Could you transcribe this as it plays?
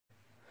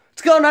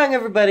What's going on,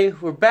 everybody?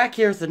 We're back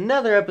here with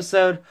another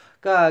episode.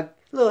 Got a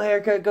little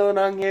haircut going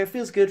on here.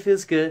 Feels good,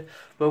 feels good.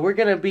 But we're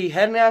going to be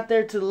heading out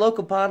there to the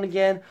local pond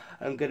again.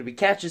 I'm going to be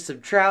catching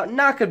some trout,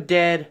 knock them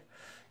dead.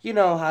 You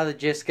know how the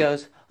gist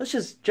goes. Let's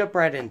just jump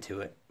right into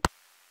it.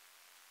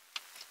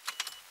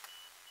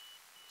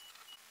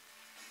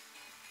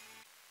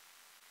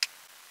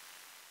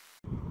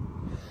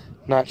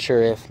 Not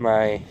sure if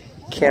my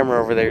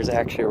camera over there is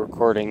actually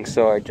recording,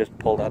 so I just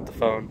pulled out the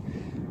phone.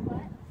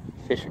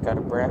 Fish got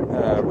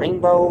a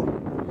rainbow,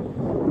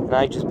 and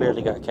I just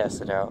barely got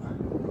casted out.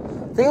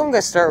 I think I'm going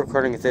to start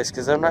recording with this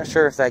because I'm not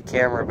sure if that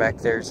camera back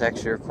there is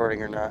actually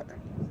recording or not.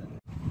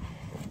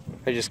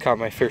 I just caught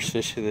my first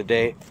fish of the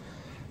day.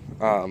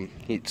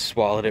 He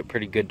swallowed it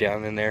pretty good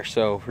down in there,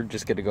 so we're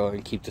just going to go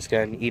and keep this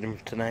guy and eat him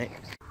tonight.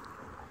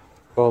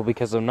 Well,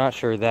 because I'm not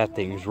sure that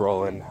thing's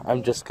rolling,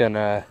 I'm just going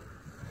to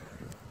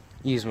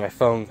use my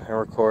phone and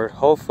record.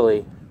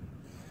 Hopefully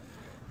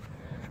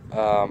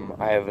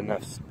I have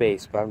enough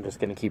space, but I'm just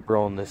gonna keep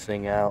rolling this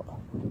thing out.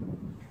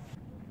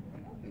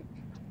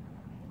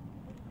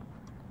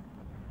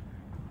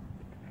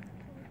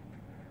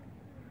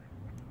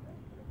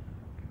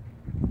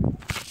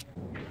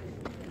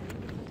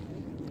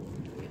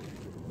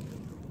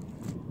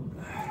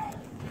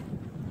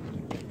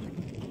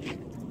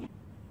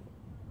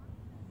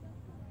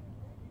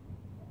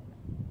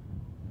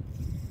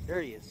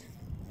 There he is.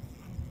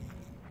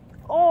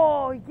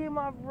 Oh, he came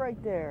off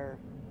right there.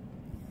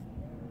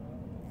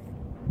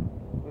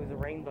 It was a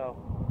rainbow.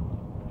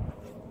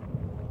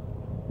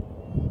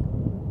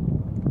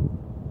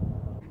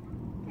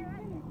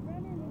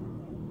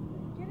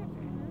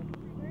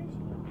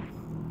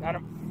 Got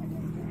him.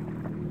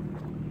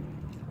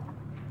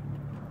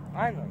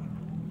 Finally.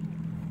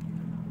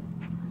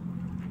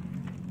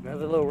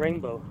 Another little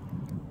rainbow.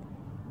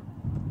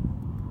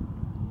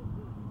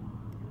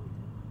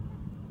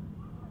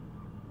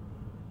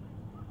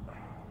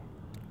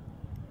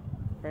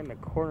 Right in the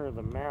corner of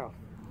the mouth.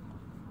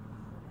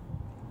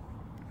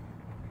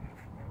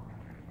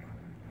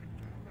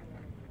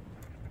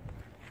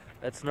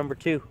 That's number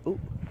 2. Ooh.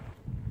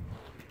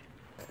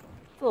 It's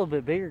a little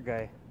bit bigger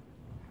guy.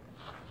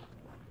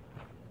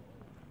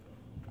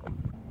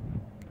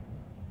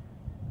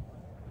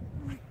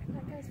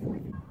 That guy's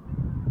flying.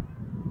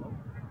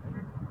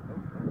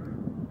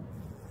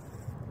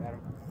 Got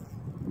him.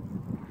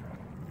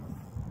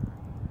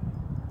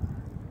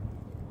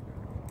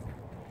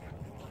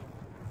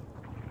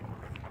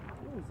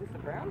 Ooh, is this a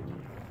brown?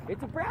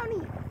 It's a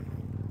brownie!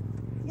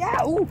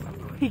 Yeah! Ooh!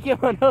 He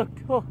came unhooked.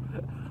 Oh.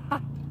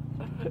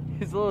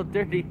 He's a little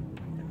dirty.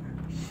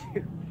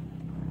 Shoot.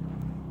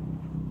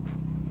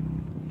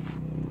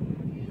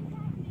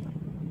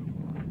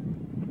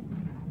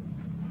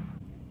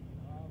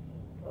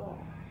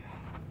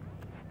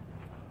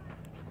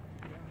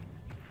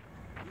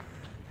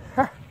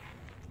 Huh.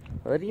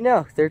 What do you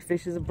know? Third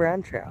fish is a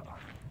brown trout.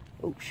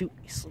 Oh shoot,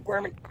 he's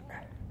squirming.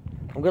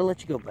 I'm gonna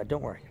let you go, bud,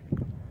 don't worry.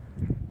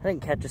 I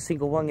didn't catch a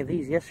single one of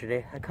these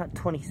yesterday. I caught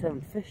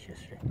 27 fish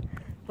yesterday.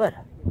 But,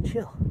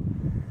 chill.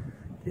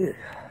 Dude,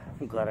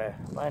 I'm glad I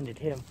landed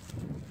him.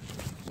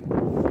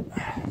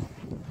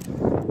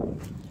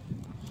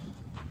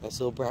 Nice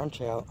little brown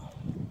trout.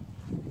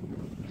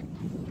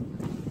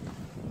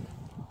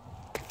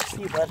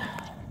 See you, bud.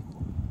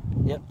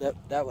 Yep,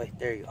 that way.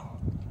 There you go.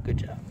 Good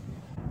job.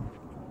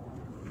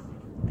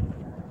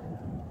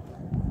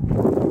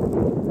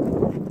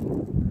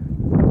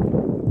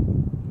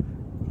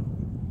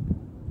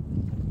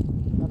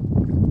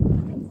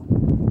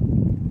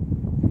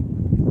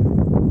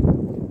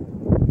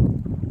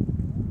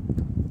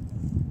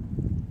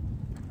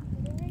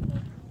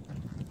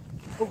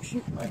 Oh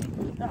shoot!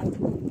 Ah.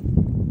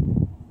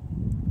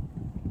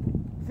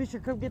 Fisher,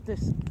 come get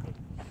this.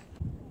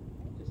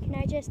 Can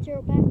I just throw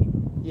it back?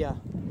 Yeah.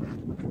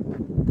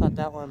 Caught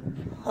that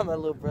one on my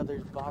little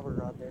brother's bobber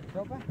rod there.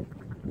 Throw it back.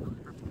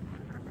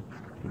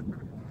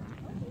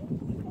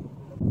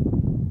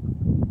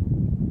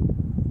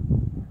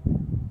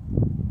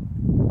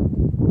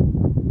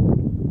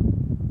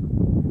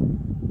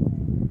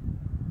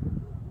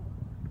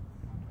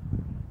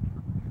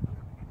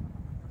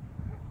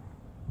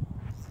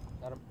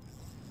 Got him.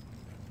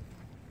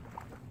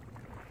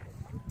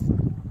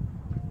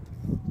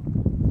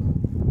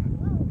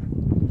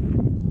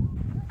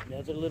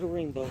 Another little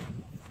rainbow.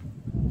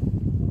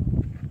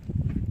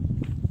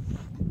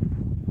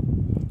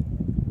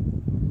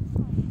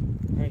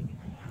 Alright.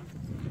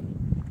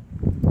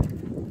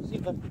 See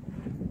you, bud.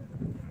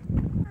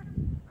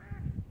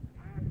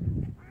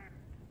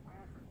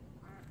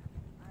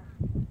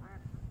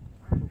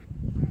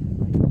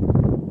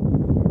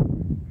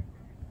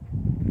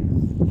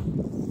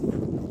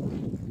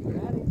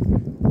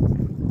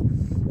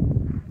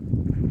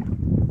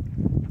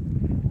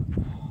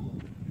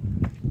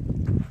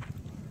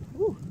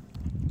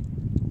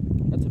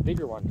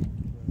 Bigger one.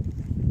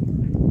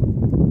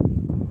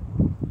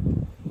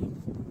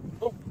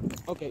 Oh,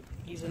 okay,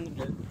 he's in the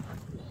dirt.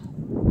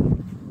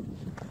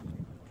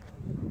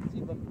 See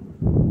you, bud.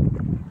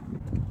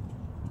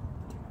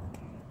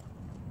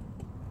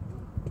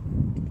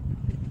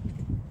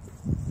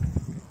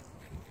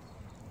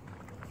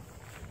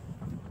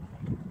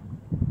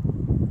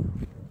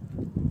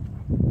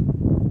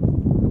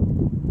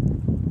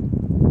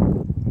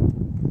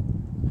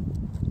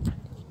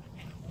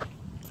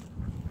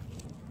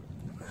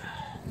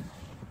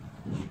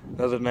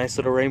 Another nice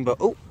little rainbow.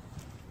 Oh,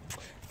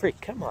 freak,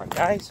 come on,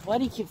 guys. Why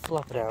do you keep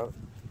flopping out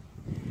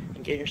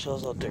and get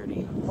yourselves all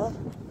dirty, huh?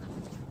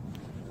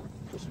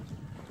 Just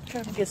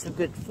trying to get some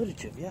good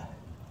footage of you.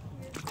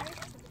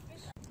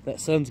 That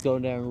sun's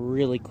going down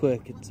really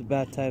quick. It's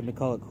about time to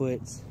call it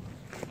quits.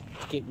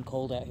 It's getting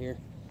cold out here.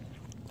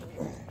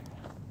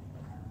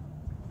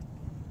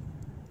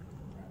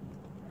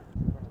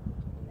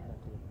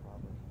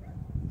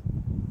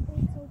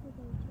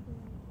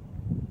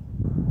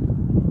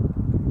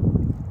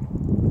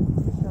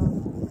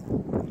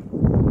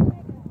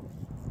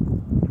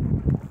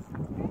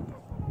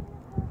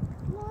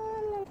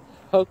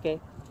 Okay.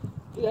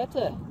 Dude, that's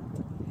a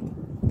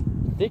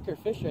thicker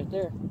fish right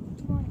there.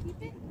 Do you want to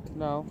keep it?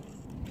 No.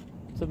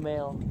 It's a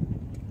male.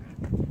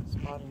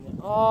 Spotting it.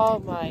 Oh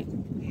my.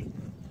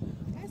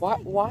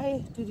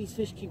 Why do these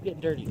fish keep getting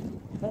dirty?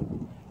 Huh?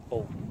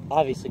 Oh,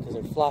 obviously because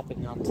they're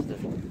flopping onto the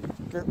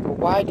dirt. But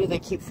why do they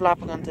keep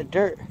flopping onto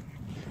dirt?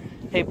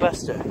 Hey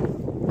Buster,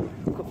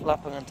 quit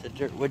flopping onto the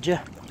dirt, would you?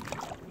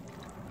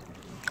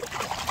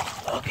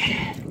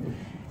 Okay.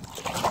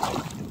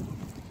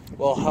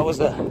 Well, how was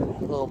a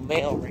little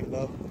male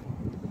rainbow?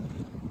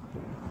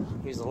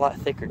 He's a lot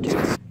thicker too.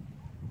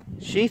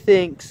 She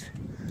thinks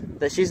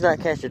that she's not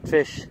catching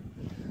fish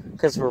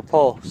because of her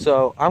pole.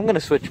 So I'm gonna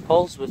switch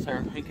poles with her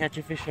and catch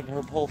a fish on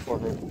her pole for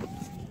her.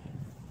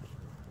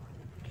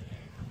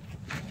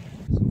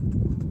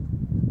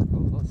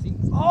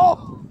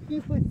 Oh, he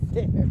was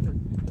there.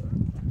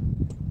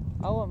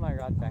 I want my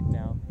rod back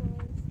now.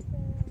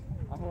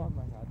 I want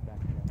my rod back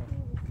now.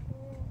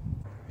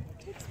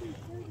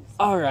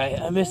 Alright,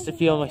 I missed a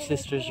few on my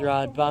sister's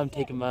rod, but I'm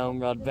taking my own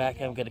rod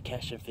back. I'm gonna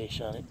catch a fish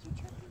on it.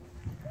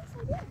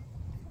 The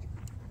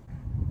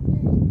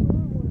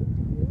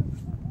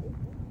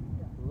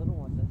little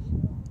one does.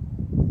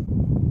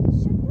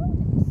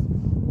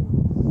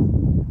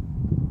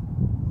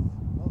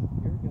 Oh,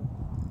 here we go.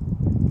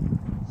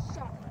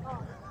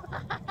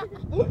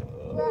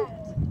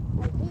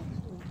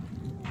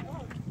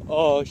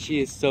 Oh, she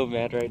is so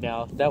mad right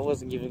now. That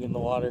wasn't giving in the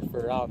water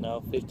for, I don't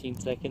know, 15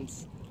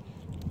 seconds.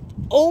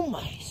 Oh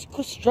my,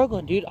 quit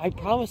struggling, dude. I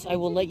promise I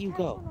will let you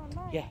go.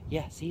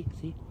 Yeah, see?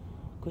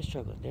 Quit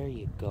struggling. There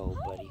you go,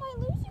 buddy. How am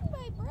I losing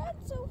my breath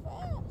so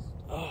fast?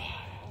 Oh,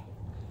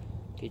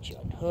 get you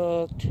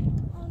unhooked.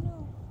 Oh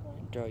no.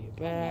 Throw you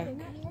back.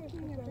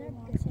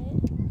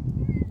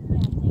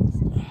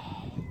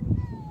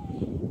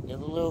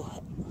 Another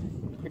little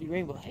pretty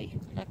rainbow. Hey,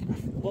 not gonna.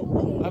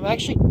 Whoa. I'm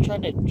actually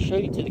trying to show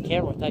you to the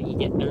camera without you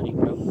getting dirty,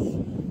 bro.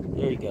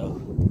 There you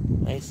go.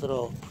 Nice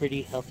little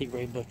pretty healthy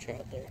rainbow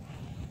trout there.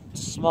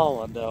 It's a small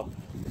one though.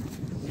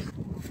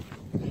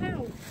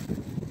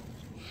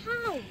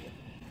 How?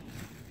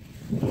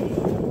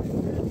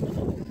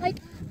 Like,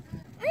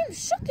 I am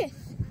shooketh.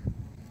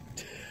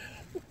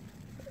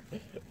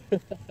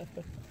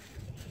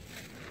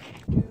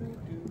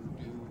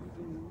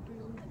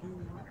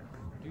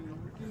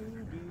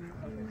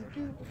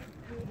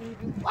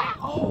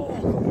 Wow!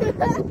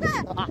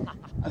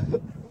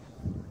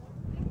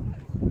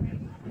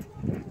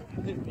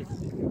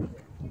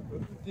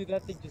 Dude,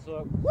 that thing just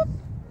went whoop!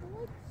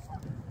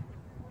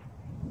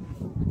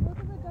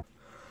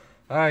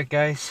 Alright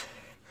guys,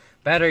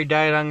 battery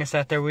died on us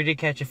out there. We did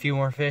catch a few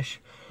more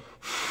fish.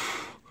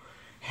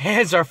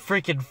 Hands are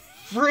freaking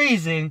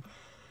freezing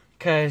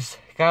because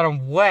got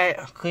them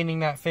wet cleaning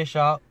that fish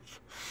up.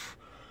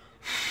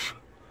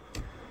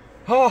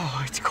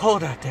 Oh, it's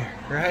cold out there,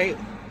 right?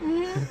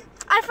 Mm-hmm.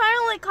 I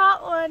finally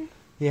caught one.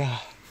 Yeah.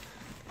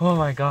 Oh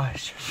my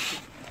gosh.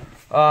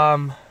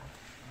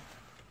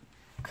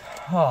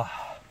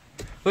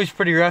 It was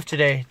pretty rough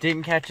today.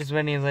 Didn't catch as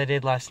many as I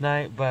did last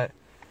night, but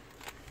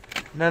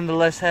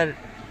nonetheless had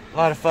a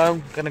lot of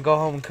fun. Gonna go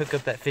home and cook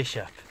up that fish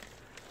up.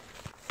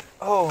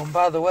 Oh, and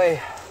by the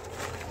way,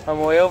 on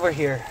my way over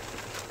here,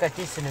 got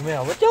this in the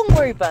mail. But don't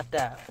worry about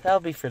that. That'll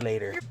be for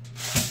later.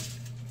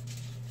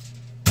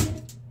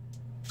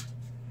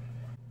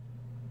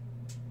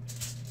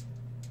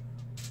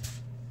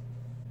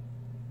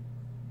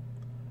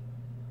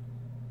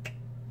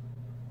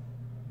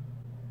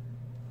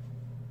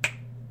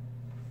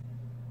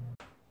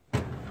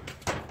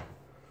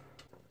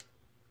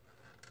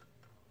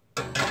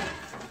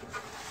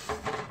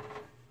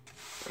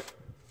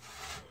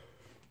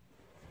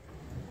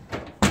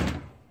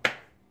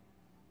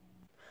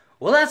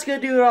 Well, that's going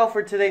to do it all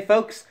for today,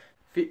 folks.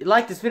 If you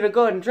like this video,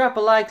 go ahead and drop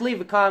a like,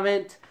 leave a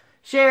comment,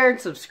 share, and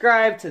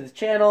subscribe to the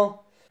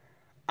channel.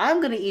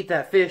 I'm going to eat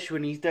that fish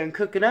when he's done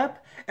cooking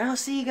up, and I'll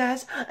see you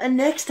guys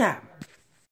next time.